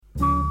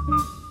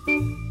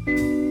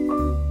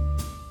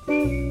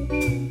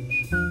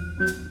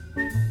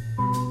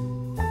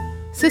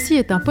Ceci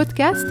est un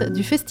podcast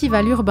du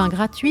festival urbain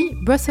gratuit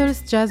Brussels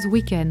Jazz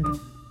Weekend.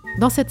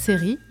 Dans cette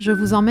série, je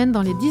vous emmène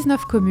dans les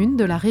 19 communes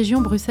de la région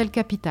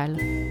Bruxelles-Capitale.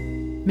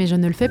 Mais je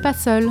ne le fais pas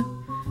seul.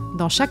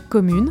 Dans chaque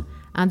commune,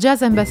 un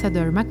jazz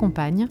ambassador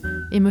m'accompagne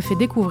et me fait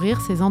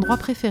découvrir ses endroits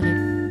préférés.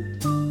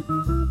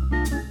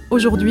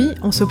 Aujourd'hui,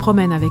 on se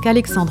promène avec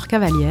Alexandre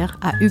Cavaliere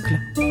à Uccle.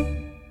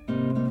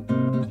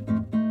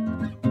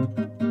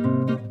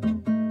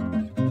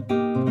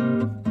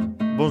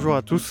 Bonjour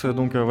à tous,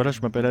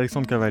 je m'appelle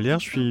Alexandre Cavaliere,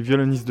 je suis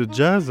violoniste de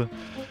jazz.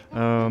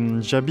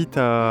 J'habite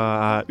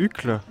à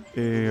Uccle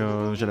et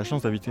j'ai la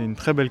chance d'habiter une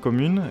très belle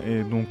commune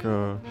et donc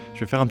je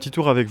vais faire un petit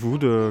tour avec vous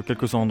de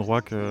quelques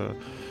endroits que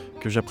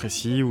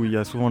j'apprécie, où il y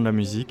a souvent de la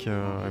musique.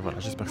 Et voilà,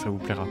 j'espère que ça vous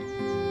plaira.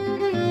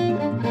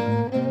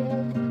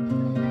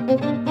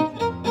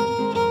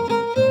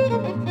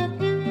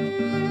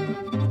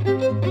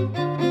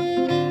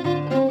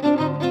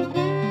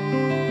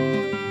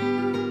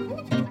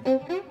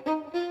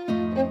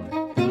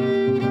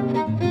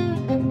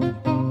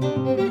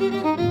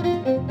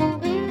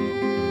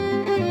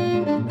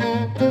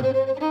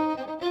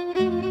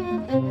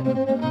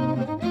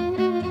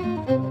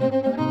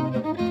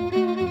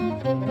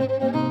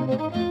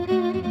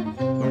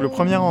 Le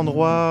premier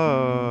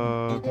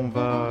endroit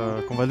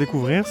qu'on va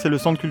découvrir, c'est le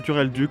centre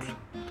culturel d'Uccle,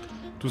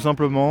 tout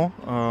simplement.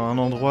 Un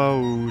endroit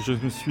où je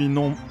me suis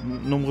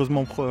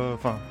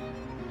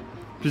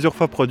plusieurs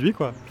fois produit,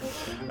 quoi.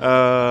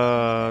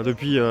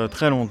 Depuis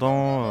très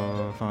longtemps.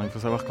 Il faut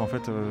savoir qu'en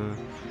fait,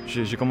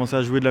 j'ai commencé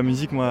à jouer de la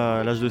musique moi,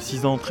 à l'âge de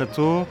 6 ans, très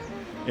tôt.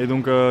 Et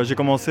donc j'ai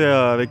commencé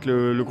avec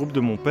le groupe de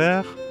mon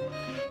père.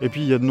 Et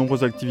puis il y a de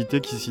nombreuses activités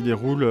qui s'y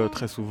déroulent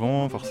très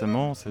souvent,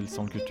 forcément, c'est le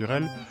centre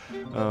culturel,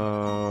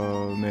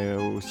 mais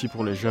aussi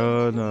pour les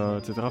jeunes,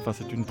 etc. Enfin,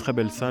 c'est une très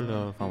belle salle,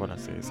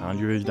 c'est un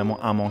lieu évidemment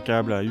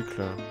immanquable à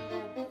Uccle.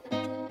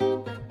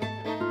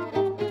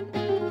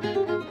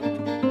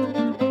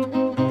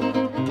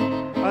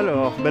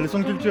 Alors, le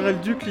centre culturel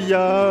d'Uccle, il y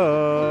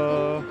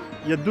a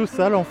deux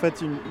salles en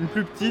fait, une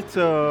plus petite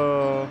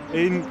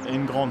et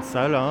une grande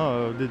salle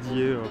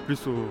dédiée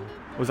plus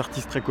aux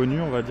artistes très connus,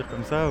 on va dire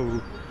comme ça,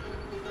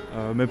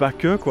 mais pas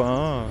que,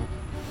 quoi.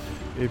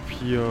 Et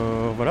puis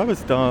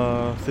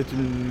c'est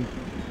une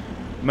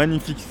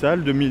magnifique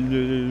salle de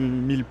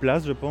 1000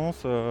 places, je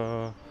pense.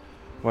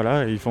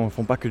 Et ils font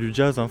pas que du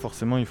jazz,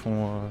 forcément, ils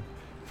font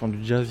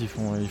du jazz, ils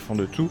font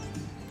de tout.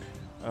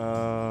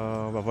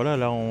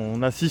 Là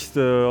on assiste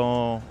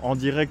en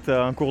direct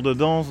à un cours de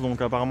danse,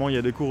 donc apparemment il y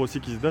a des cours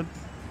aussi qui se donnent.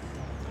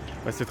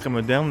 C'est très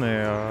moderne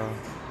et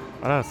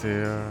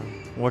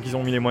on voit qu'ils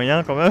ont mis les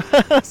moyens quand même.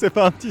 C'est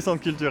pas un petit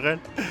centre culturel.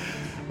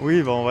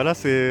 Oui,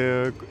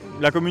 c'est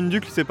la commune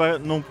d'Uccle, c'est pas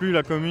non plus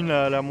la commune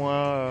la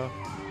moins.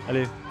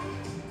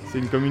 C'est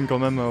une commune quand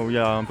même où il y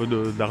a un peu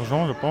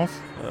d'argent, je pense.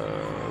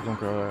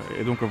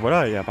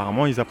 Et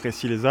apparemment ils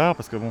apprécient les arts,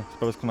 parce que c'est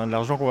pas parce qu'on a de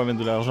l'argent qu'on va mettre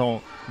de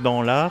l'argent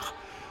dans l'art,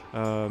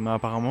 mais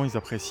apparemment ils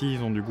apprécient,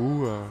 ils ont du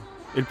goût.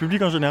 Et le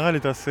public en général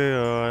est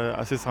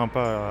assez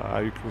sympa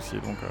à Uccle aussi,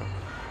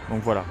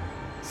 donc voilà.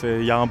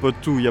 Il y a un peu de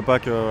tout, il n'y a pas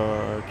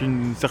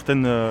qu'une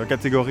certaine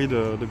catégorie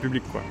de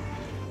public, quoi.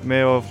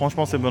 Mais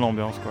franchement, c'est bonne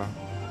ambiance, quoi.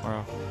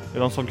 Voilà. Et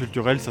dans le centre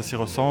culturel, ça s'y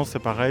ressent, c'est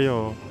pareil,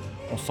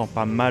 on se sent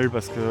pas mal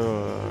parce que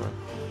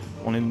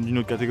on est d'une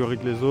autre catégorie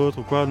que les autres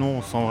ou quoi. Non,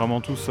 on se sent vraiment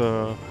tous.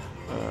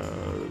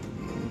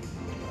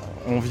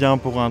 On vient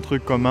pour un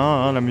truc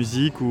commun, la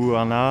musique ou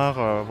un art,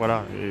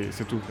 et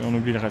c'est tout. Et on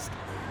oublie le reste.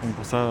 Donc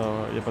pour ça,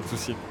 il n'y a pas de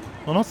souci.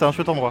 Non, c'est un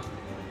chouette endroit.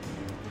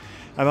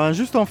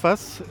 Juste en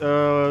face,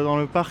 dans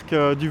le parc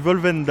du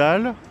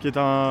Volvendal, qui est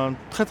un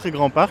très très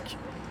grand parc.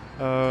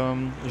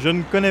 Je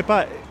ne connais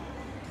pas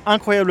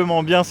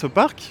incroyablement bien ce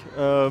parc.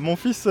 Mon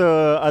fils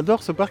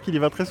adore ce parc, il y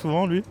va très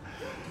souvent, lui.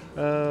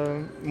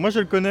 Moi, je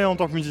le connais en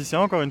tant que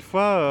musicien, encore une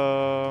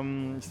fois.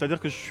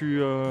 C'est-à-dire que je suis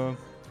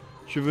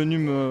venu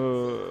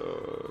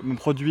me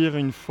produire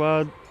une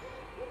fois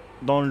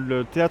dans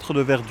le théâtre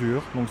de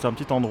Verdure. Donc, c'est un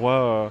petit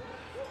endroit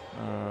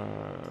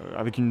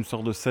avec une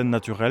sorte de scène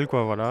naturelle,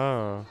 quoi,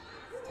 voilà.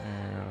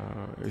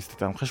 Et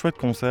c'était un très chouette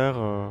concert.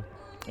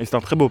 Et c'est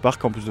un très beau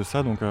parc en plus de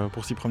ça, donc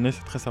pour s'y promener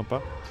c'est très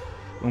sympa.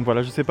 Donc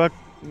voilà, je sais pas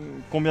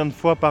combien de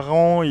fois par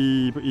an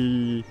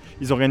ils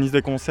organisent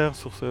des concerts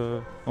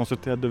dans ce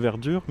théâtre de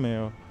Verdure, mais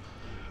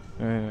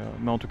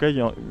en tout cas il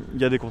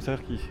y a des concerts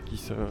qui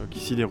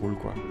s'y déroulent,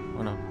 quoi.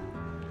 Voilà.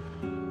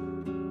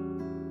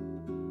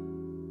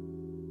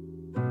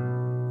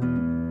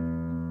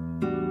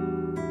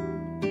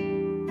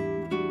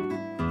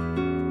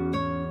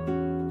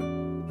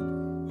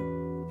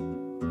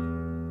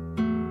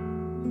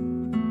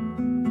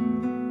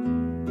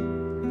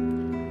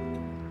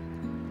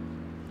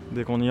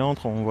 Dès qu'on y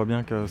entre, on voit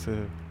bien que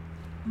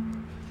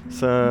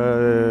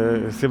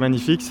c'est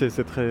magnifique, c'est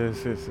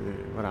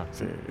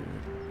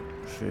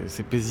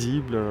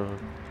paisible.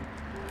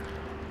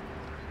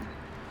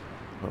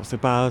 C'est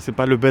pas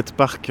le bête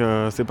parc,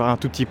 c'est pas un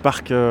tout petit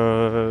parc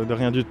de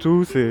rien du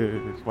tout. C'est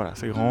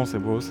grand, c'est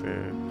beau,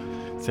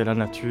 c'est la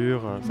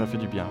nature, ça fait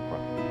du bien, quoi.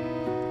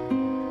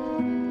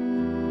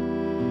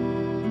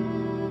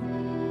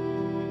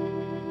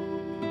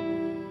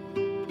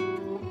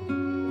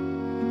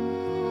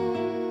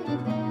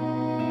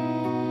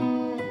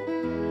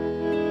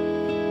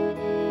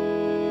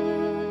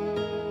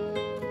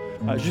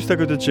 Juste à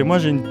côté de chez moi,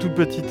 j'ai une toute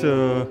petite...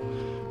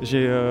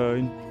 j'ai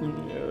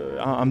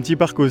un petit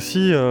parc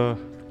aussi.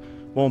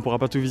 Bon, on ne pourra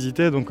pas tout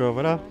visiter, donc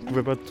voilà, vous ne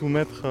pouvez pas tout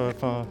mettre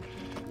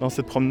dans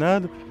cette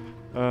promenade.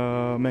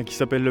 Mais qui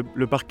s'appelle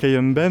le parc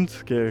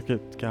Cayenne-Bent, qui est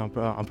un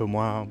peu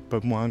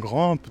moins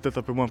grand, peut-être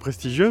un peu moins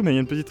prestigieux, mais il y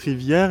a une petite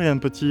rivière, il y a un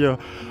petit...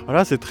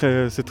 voilà, c'est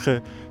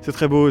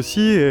très beau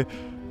aussi. Et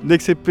dès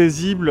que c'est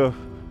paisible,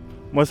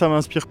 moi ça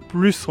m'inspire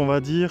plus, on va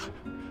dire.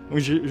 Donc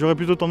j'aurais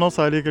plutôt tendance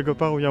à aller quelque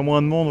part où il y a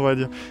moins de monde, on va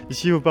dire.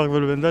 Ici au parc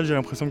Volvendal, j'ai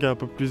l'impression qu'il y a un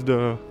peu plus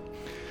de...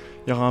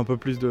 il y aura un peu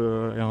plus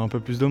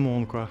de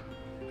monde, quoi.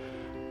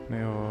 Mais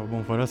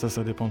bon, voilà,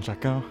 ça dépend de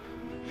chacun.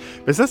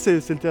 Mais ça,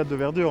 c'est le théâtre de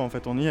verdure, en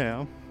fait, on y est.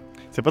 Hein.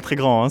 C'est pas très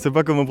grand, hein. C'est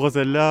pas comme au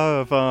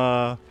Bruxelles-là,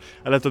 à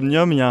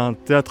l'Atomium, il y a un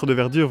théâtre de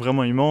verdure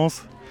vraiment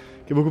immense,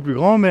 qui est beaucoup plus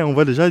grand, mais on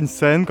voit déjà une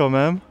scène quand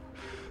même.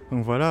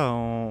 Donc voilà,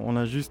 on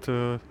a juste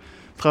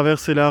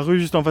traversé la rue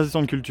juste en face du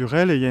centre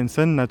culturel et il y a une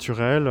scène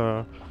naturelle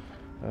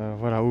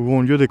voilà, où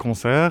ont lieu des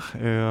concerts.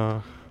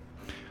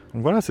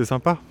 Donc voilà, c'est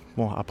sympa.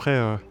 Bon, après,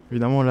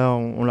 évidemment, là,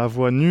 on la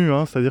voit nue,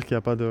 hein, c'est-à-dire qu'il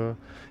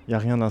n'y a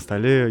rien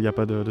d'installé, il n'y a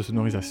pas de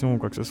sonorisation ou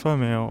quoi que ce soit,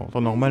 mais en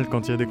temps normal,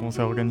 quand il y a des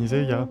concerts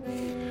organisés,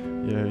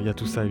 il y a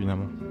tout ça,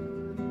 évidemment.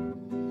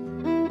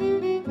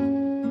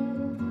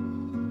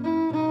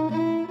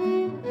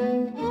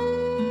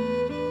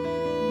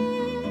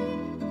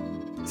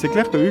 C'est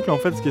clair que Uccle, en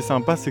fait, ce qui est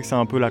sympa, c'est que c'est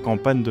un peu la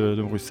campagne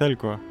de Bruxelles,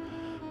 quoi.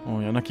 Bon,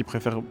 il y en a qui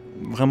préfèrent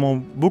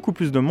vraiment beaucoup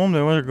plus de monde,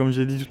 mais moi, comme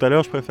j'ai dit tout à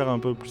l'heure, je préfère un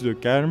peu plus de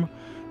calme.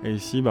 Et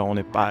ici, on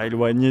n'est pas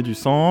éloigné du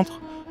centre,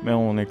 mais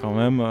on est quand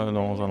même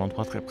dans un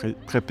endroit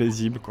très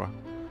paisible, quoi.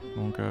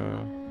 Donc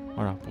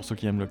voilà, pour ceux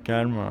qui aiment le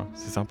calme,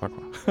 c'est sympa,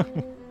 quoi.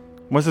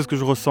 Moi, c'est ce que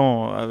je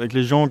ressens avec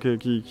les gens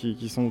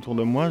qui sont autour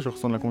de moi, je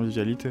ressens de la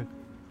convivialité.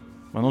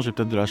 Maintenant, j'ai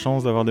peut-être de la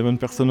chance d'avoir des bonnes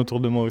personnes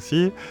autour de moi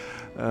aussi,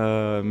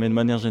 mais de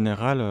manière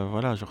générale,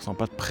 voilà, je ressens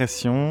pas de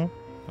pression.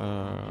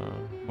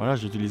 Voilà,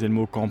 j'ai utilisé le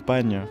mot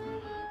campagne.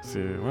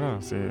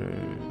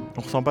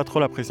 On ressent pas trop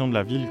la pression de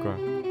la ville, quoi.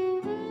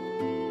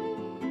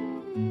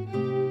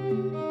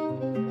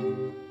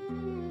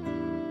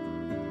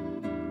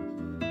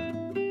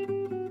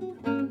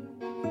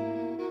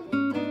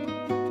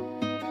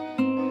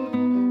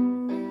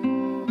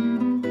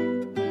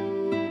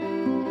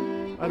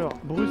 Alors,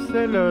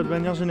 Bruxelles, de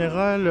manière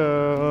générale,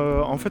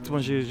 en fait, moi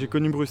j'ai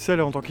connu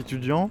Bruxelles en tant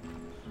qu'étudiant.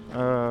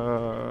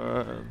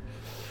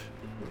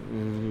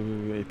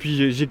 Et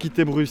puis j'ai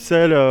quitté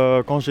Bruxelles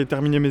quand j'ai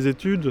terminé mes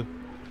études,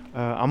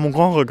 à mon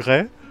grand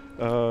regret,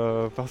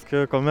 parce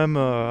que quand même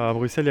à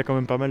Bruxelles il y a quand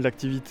même pas mal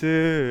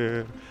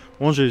d'activités.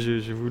 Bon,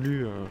 j'ai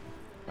voulu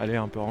aller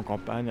un peu en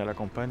campagne, à la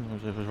campagne,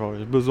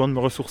 j'ai besoin de me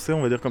ressourcer,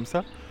 on va dire comme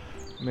ça.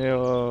 Mais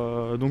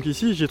donc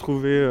ici j'ai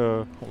trouvé,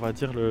 on va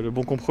dire, le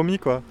bon compromis,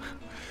 quoi.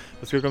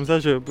 Parce que comme ça,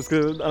 parce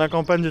que à la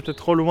campagne j'étais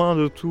trop loin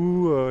de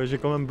tout, j'ai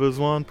quand même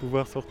besoin de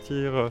pouvoir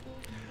sortir,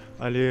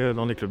 aller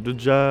dans les clubs de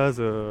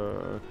jazz,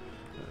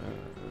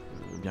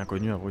 bien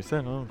connus à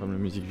Bruxelles, hein, comme le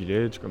Music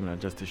Village, comme la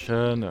Jazz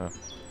Station,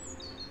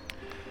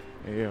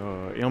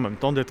 et en même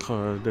temps d'être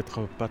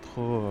pas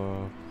trop,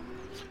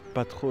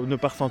 ne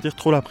pas ressentir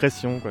trop la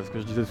pression, quoi, ce que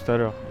je disais tout à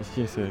l'heure.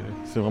 Ici,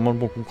 c'est vraiment le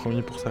bon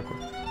compromis pour ça, quoi.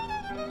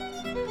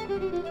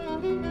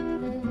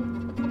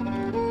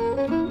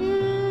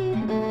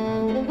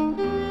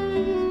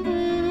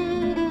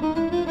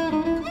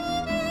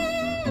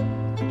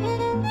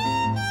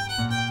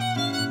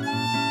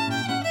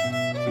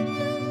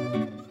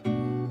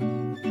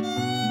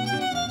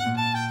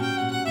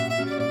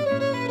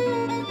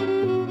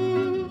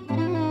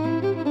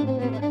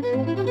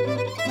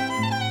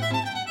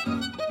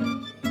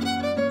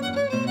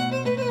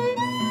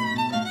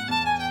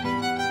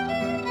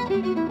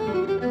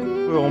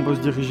 On peut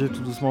se diriger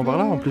tout doucement par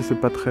là, en plus c'est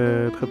pas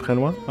très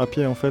loin, à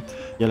pied en fait.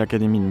 Il y a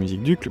l'académie de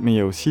musique d'Uccle, mais il y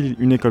a aussi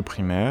une école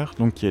primaire,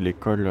 donc qui est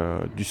l'école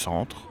du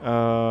centre.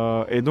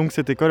 Et donc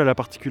cette école a la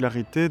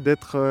particularité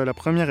d'être la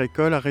première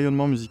école à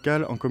rayonnement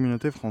musical en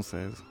communauté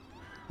française.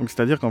 Donc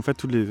c'est-à-dire qu'en fait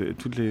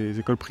toutes les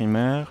écoles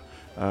primaires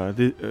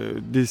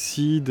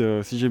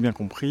décident, si j'ai bien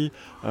compris,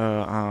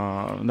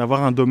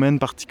 d'avoir un domaine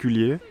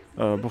particulier.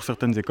 Pour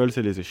certaines écoles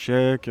c'est les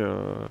échecs,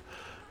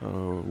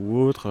 ou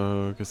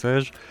autre, que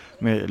sais-je.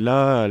 Mais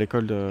là, à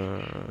l'école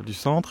du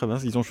centre,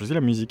 ils ont choisi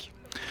la musique.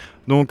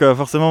 Donc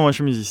forcément, moi je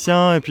suis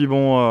musicien, et puis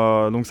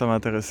bon, donc ça m'a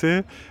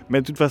intéressé.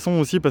 Mais de toute façon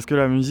aussi parce que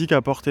la musique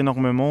apporte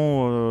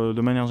énormément,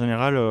 de manière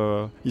générale.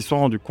 Ils se sont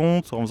rendus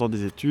compte, en faisant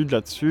des études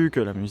là-dessus,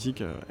 que la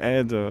musique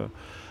aide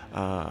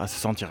à se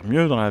sentir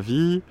mieux dans la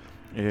vie,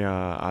 et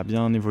à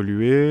bien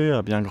évoluer,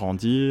 à bien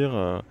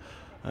grandir,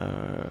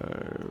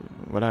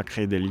 voilà, à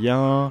créer des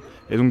liens.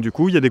 Et donc du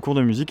coup, il y a des cours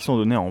de musique qui sont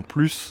donnés en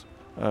plus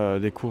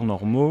des cours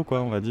normaux,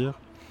 quoi, on va dire,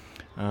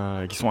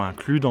 qui sont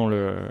inclus dans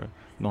les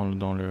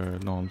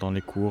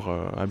cours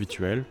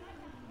habituels.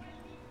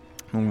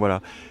 Donc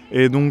voilà.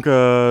 Et donc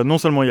non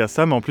seulement il y a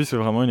ça, mais en plus c'est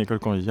vraiment une école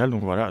conviviale.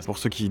 Donc voilà, pour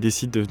ceux qui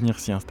décident de venir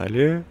s'y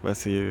installer,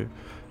 c'est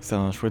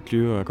un chouette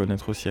lieu à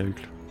connaître aussi à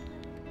Uccle.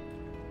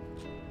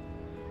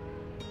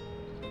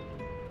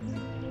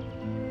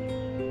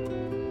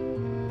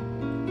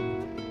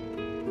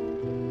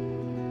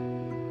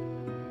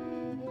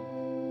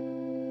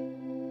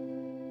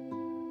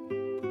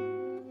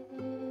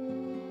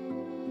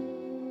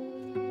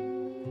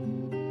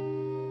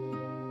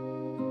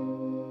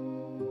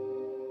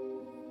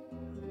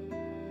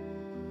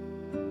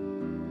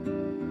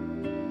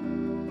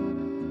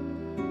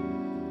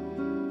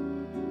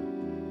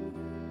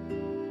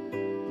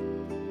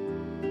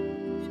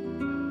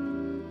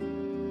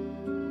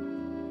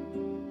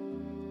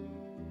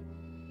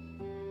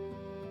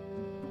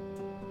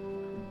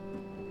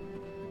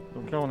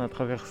 là on a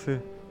traversé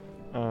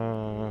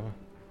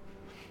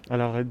à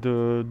l'arrêt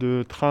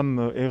de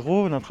tram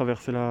Hérault, on a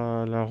traversé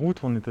la route,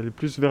 on est allé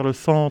plus vers le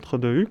centre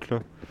de Uccle.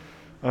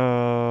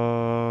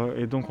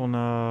 Et donc on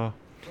a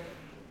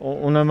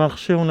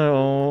marché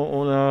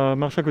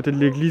à côté de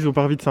l'église au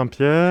parvis de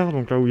Saint-Pierre,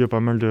 donc là où il y a pas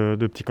mal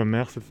de petits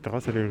commerces, etc.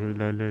 C'est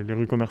les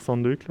rues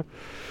commerçantes de Uccle.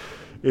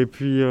 Et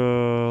puis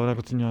on a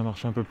continué à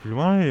marcher un peu plus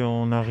loin et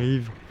on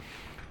arrive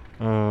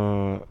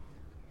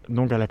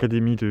donc à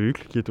l'académie de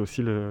Uccle, qui est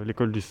aussi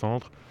l'école du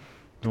centre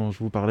dont je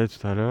vous parlais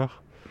tout à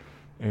l'heure.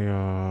 Et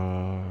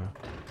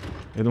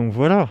donc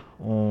voilà,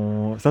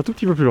 c'est un tout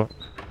petit peu plus loin.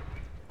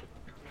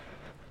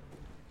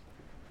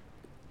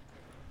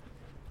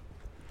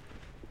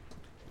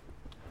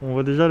 On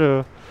voit déjà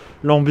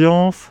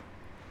l'ambiance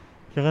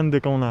qui règne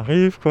dès qu'on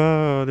arrive,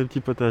 quoi. Des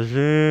petits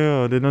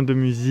potagers, des notes de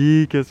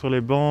musique sur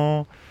les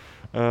bancs.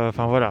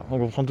 Enfin voilà, on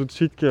comprend tout de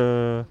suite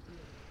que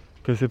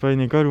c'est pas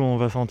une école où on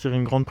va sentir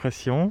une grande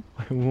pression.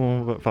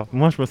 Enfin,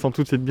 moi je me sens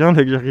tout de suite bien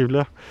dès que j'arrive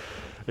là.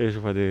 Et je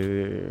vois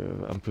des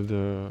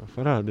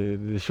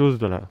choses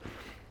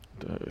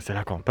c'est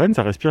la campagne,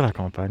 ça respire la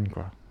campagne,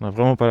 quoi. On n'a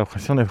vraiment pas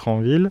l'impression d'être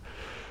en ville.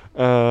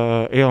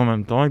 Et en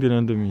même temps avec des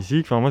notes de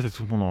musique. Enfin, moi c'est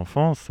toute mon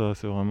enfance,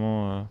 c'est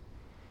vraiment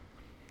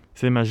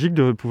c'est magique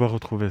de pouvoir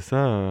retrouver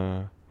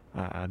ça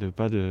à 2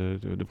 pas de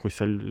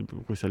Bruxelles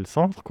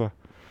centre, quoi.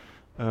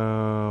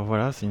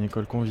 Voilà, c'est une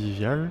école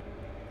conviviale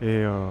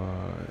et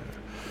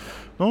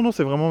non,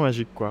 c'est vraiment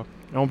magique, quoi.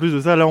 Et en plus de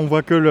ça, là on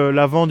voit que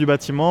l'avant du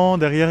bâtiment.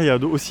 Derrière il y a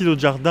aussi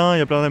d'autres jardins, il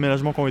y a plein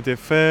d'aménagements qui ont été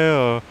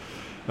faits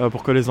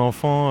pour que les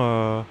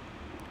enfants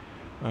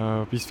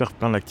puissent faire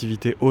plein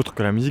d'activités autres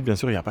que la musique. Bien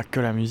sûr, il n'y a pas que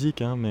la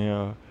musique, hein, mais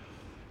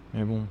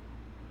bon,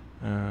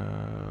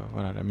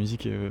 voilà, la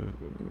musique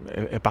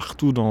est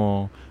partout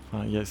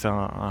c'est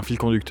un fil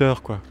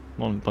conducteur, quoi,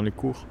 dans les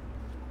cours.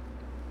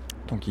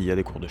 Donc il y a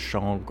des cours de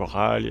chant,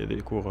 chorale, il y a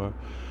des cours,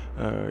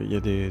 il y a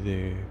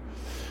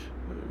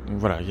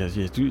voilà, il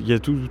y a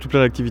tout plein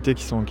d'activités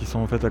qui sont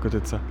faites à côté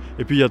de ça.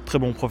 Et puis il y a de très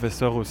bons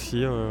professeurs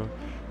aussi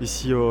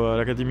ici à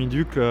l'Académie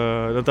d'Uccle,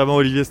 notamment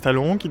Olivier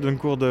Stallon qui donne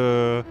cours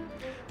de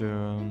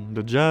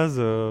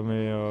jazz,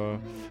 mais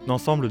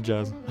d'ensemble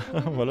jazz.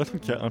 Voilà, donc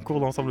il y a un cours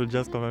d'ensemble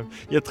jazz quand même.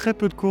 Il y a très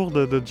peu de cours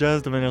de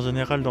jazz de manière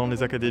générale dans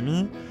les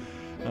académies.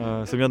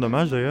 C'est bien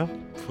dommage d'ailleurs.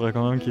 Il faudrait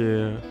quand même qu'il y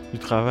ait du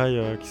travail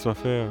qui soit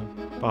fait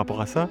par rapport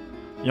à ça.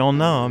 Il y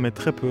en a, hein, mais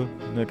très peu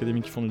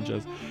d'académies qui font du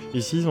jazz.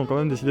 Ici, ils ont quand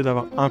même décidé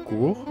d'avoir un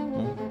cours.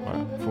 Bon, voilà,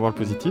 faut voir le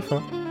positif,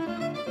 hein.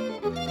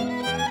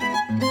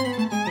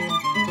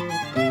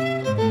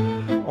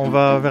 On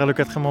va vers le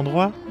 4e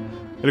endroit.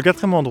 Et le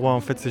 4e endroit, en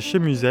fait, c'est chez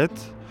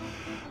Musette.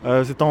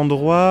 Cet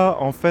endroit,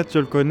 en fait, je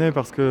le connais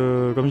parce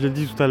que, comme je l'ai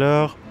dit tout à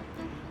l'heure,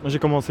 j'ai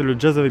commencé le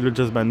jazz avec le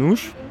jazz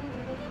manouche.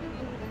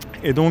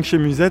 Et donc, chez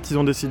Musette, ils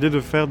ont décidé de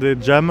faire des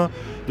jam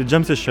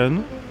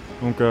sessions.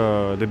 Donc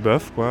des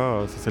buffs,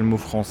 quoi, ça c'est le mot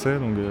français.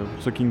 Donc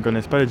pour ceux qui ne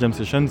connaissent pas, les jam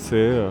sessions,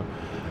 c'est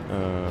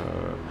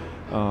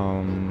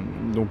un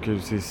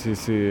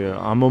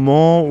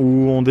moment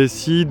où on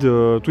décide,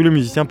 tous les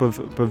musiciens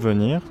peuvent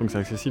venir, donc c'est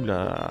accessible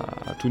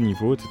à tout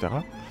niveau, etc.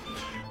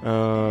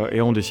 Et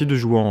on décide de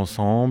jouer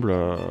ensemble,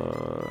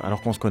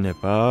 alors qu'on se connaît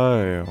pas.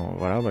 Et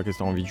voilà, qu'est-ce que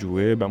tu as envie de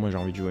jouer ? Moi j'ai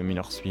envie de jouer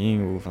minor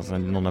swing, c'est le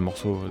nom d'un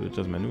morceau de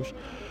jazz manouche.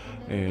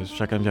 Et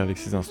chacun vient avec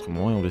ses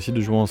instruments et on décide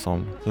de jouer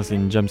ensemble. Ça c'est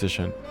une jam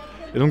session.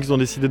 Et donc ils ont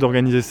décidé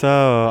d'organiser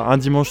ça un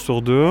dimanche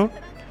sur 2.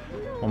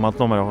 Bon,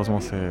 maintenant malheureusement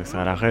c'est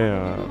à l'arrêt,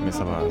 mais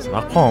ça va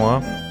reprendre,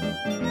 hein.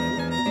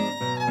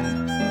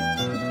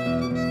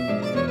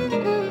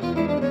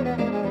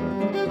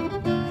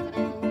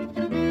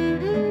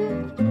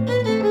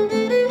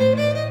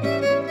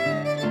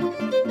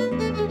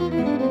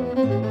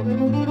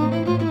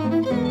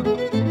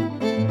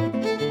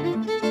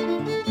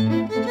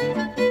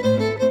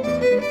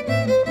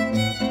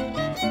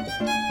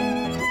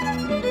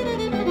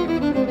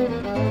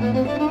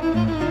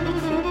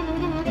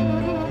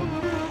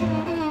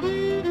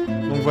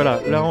 Voilà,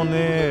 là on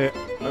est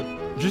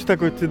juste à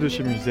côté de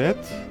chez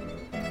Musette,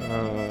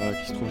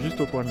 qui se trouve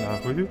juste au coin de la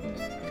rue.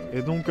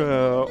 Et donc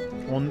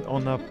on est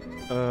en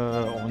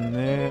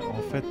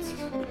fait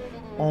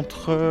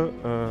entre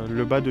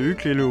le bas de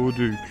Uccle et le haut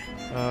de Uccle.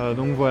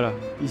 Donc voilà,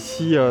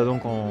 ici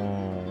donc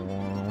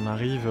on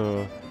arrive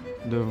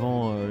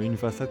devant une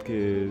façade qui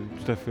est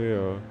tout à fait...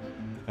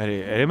 elle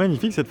est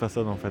magnifique cette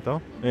façade en fait, hein.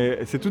 Et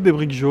c'est toutes des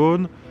briques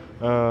jaunes,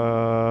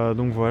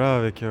 donc voilà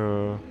avec...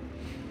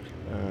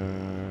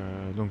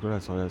 donc voilà,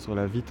 sur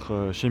la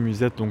vitre chez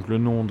Musette, donc le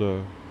nom de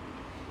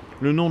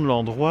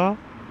l'endroit.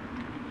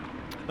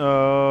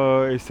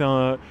 Et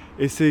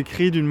c'est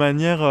écrit d'une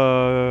manière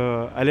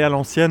aller à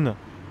l'ancienne,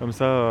 comme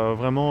ça,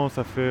 vraiment,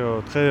 ça fait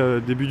très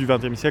début du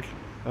XXe siècle.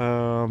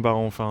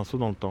 On fait un saut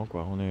dans le temps,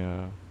 quoi. On est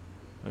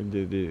avec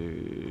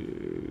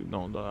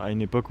à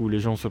une époque où les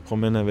gens se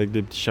promènent avec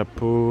des petits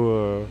chapeaux,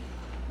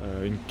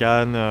 une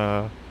canne,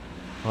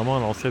 vraiment à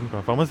l'ancienne, quoi.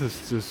 Enfin, moi, c'est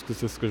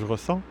ce que je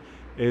ressens.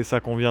 Et ça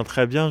convient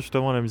très bien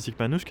justement à la musique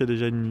manouche, qui est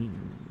déjà une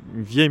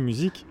vieille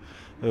musique.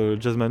 Le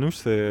jazz manouche,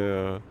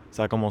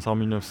 ça a commencé en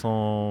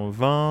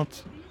 1920.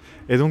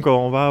 Et donc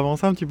on va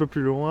avancer un petit peu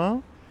plus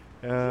loin.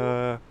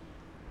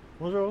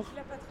 Bonjour.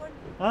 La patronne.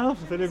 Ah,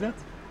 vous allez bien? Vous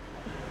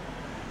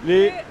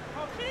pouvez rentrer?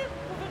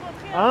 Vous pouvez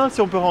rentrer. Ah,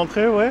 si on peut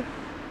rentrer, ouais.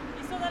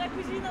 Ils sont dans la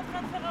cuisine en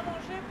train de faire à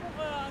manger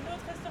pour un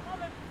autre restaurant,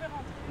 mais vous pouvez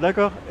rentrer.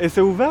 D'accord. Et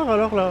c'est ouvert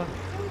alors là?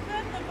 C'est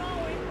ouvert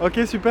devant, oui.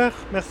 Ok, super,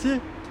 merci.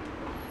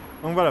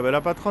 Donc voilà,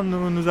 la patronne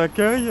nous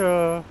accueille,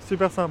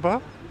 super sympa.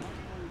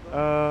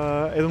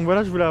 Et donc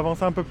voilà, je voulais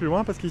avancer un peu plus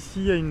loin parce qu'ici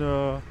il y a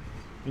une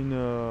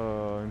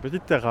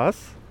petite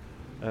terrasse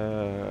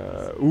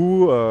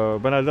où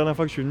la dernière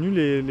fois que je suis venu,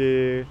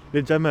 les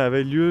jams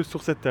avaient lieu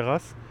sur cette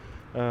terrasse.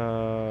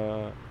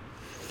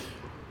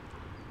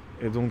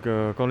 Et donc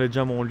quand les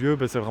jams ont lieu,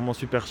 c'est vraiment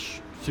super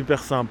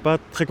sympa,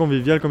 très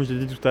convivial comme je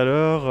l'ai dit tout à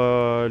l'heure.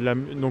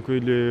 Donc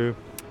les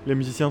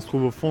musiciens se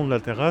trouvent au fond de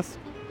la terrasse.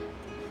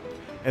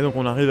 Et donc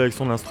on arrive avec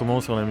son instrument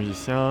sur les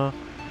musiciens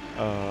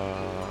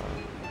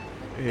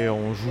et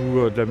on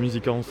joue de la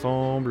musique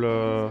ensemble.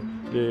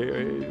 Le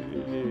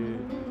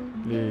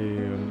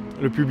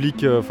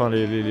public,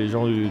 les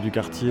gens du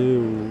quartier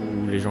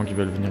ou les gens qui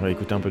veulent venir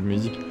écouter un peu de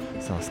musique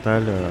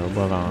s'installent,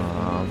 boivent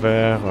un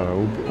verre,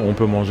 où on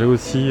peut manger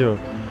aussi.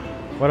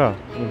 Voilà,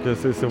 donc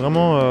c'est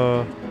vraiment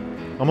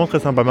très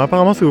sympa. Mais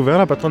apparemment c'est ouvert,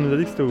 la patronne nous a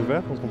dit que c'était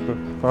ouvert, donc on peut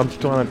faire un petit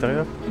tour à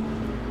l'intérieur.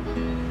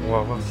 On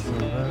va voir si c'est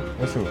ouvert.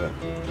 Ouais, c'est ouvert.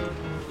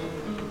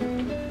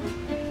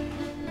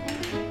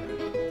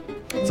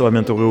 Ça va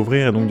bientôt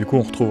réouvrir et donc du coup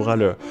on retrouvera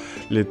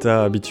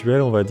l'état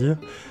habituel, on va dire.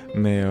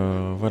 Mais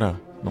voilà,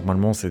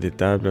 normalement c'est des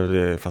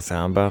tables, c'est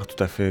un bar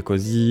tout à fait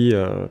cosy,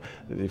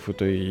 des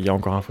fauteuils. Il y a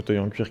encore un fauteuil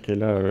en cuir qui est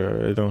là.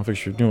 La dernière fois que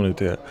je suis venu,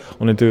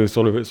 on était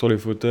sur les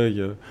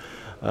fauteuils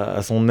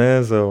à son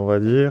aise, on va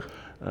dire.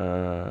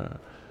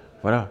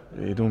 Voilà,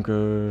 et donc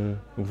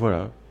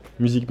voilà,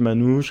 musique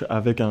manouche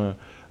avec un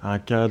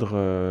cadre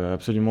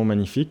absolument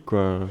magnifique,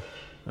 quoi.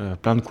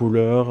 Plein de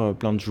couleurs,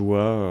 plein de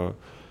joie.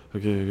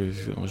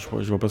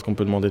 Je vois pas ce qu'on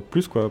peut demander de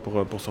plus, quoi,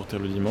 pour sortir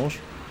le dimanche.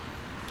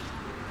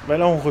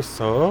 Là on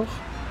ressort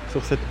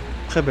sur cette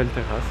très belle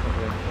terrasse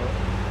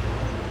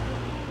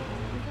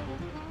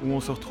où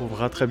on se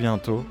retrouvera très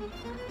bientôt.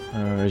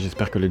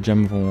 J'espère que les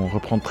jams vont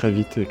reprendre très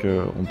vite et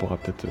qu'on pourra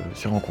peut-être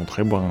s'y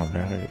rencontrer, boire un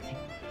verre et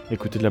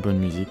écouter de la bonne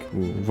musique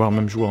ou voire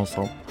même jouer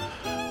ensemble.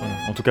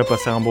 Voilà. En tout cas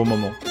passer un bon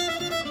moment.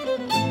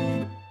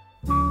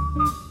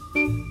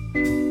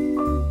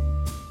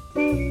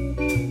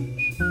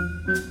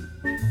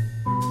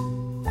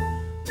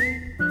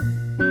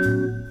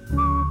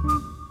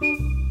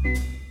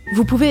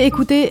 Vous pouvez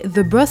écouter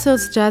The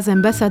Brussels Jazz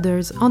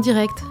Ambassadors en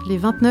direct les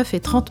 29 et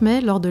 30 mai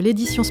lors de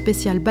l'édition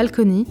spéciale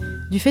Balcony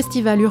du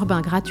festival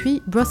urbain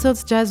gratuit Brussels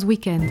Jazz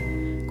Weekend.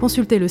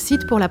 Consultez le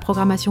site pour la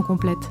programmation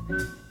complète.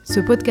 Ce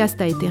podcast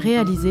a été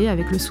réalisé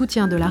avec le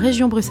soutien de la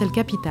région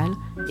Bruxelles-Capitale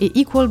et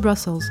Uccle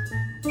Brussels.